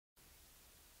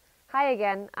Hi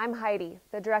again, I'm Heidi,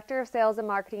 the Director of Sales and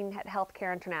Marketing at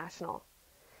Healthcare International.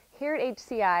 Here at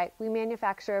HCI, we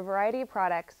manufacture a variety of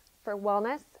products for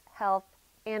wellness, health,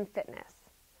 and fitness.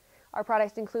 Our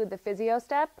products include the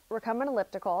LifeStep Recumbent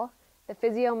Elliptical, the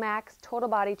PhysioMax Total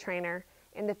Body Trainer,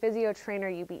 and the Physio Trainer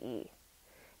UBE.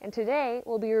 And today,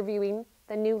 we'll be reviewing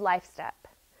the new LifeStep.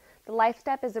 The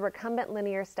LifeStep is a recumbent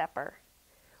linear stepper.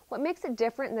 What makes it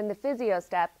different than the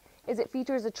PhysioStep is it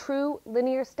features a true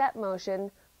linear step motion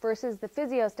versus the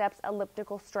PhysioStep's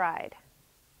elliptical stride.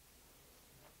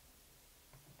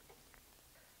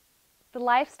 The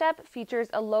LifeStep features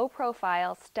a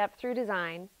low-profile step-through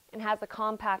design and has a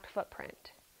compact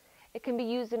footprint. It can be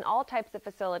used in all types of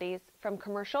facilities, from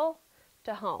commercial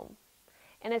to home,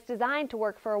 and it's designed to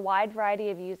work for a wide variety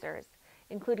of users,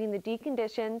 including the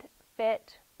deconditioned,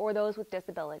 fit, or those with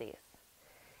disabilities.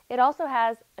 It also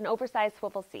has an oversized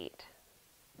swivel seat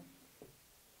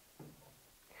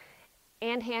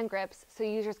and hand grips so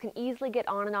users can easily get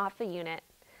on and off the unit,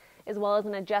 as well as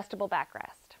an adjustable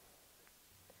backrest.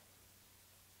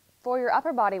 For your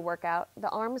upper body workout, the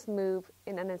arms move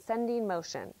in an ascending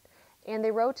motion, and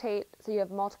they rotate so you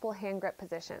have multiple hand grip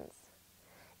positions.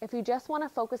 If you just want to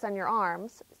focus on your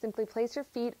arms, simply place your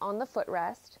feet on the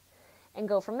footrest and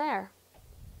go from there.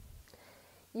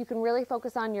 You can really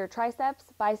focus on your triceps,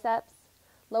 biceps,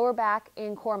 lower back,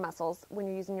 and core muscles when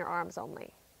you're using your arms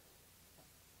only.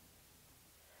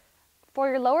 For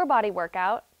your lower body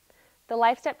workout, the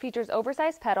LifeStep features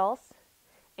oversized pedals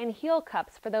and heel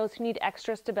cups for those who need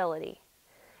extra stability,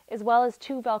 as well as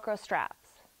 2 Velcro straps.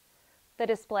 The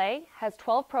display has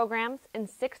 12 programs and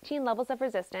 16 levels of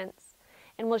resistance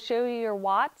and will show you your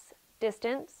watts,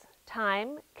 distance,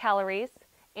 time, calories,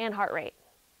 and heart rate.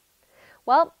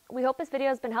 Well, we hope this video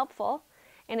has been helpful,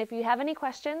 and if you have any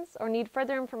questions or need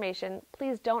further information,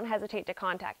 please don't hesitate to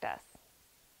contact us.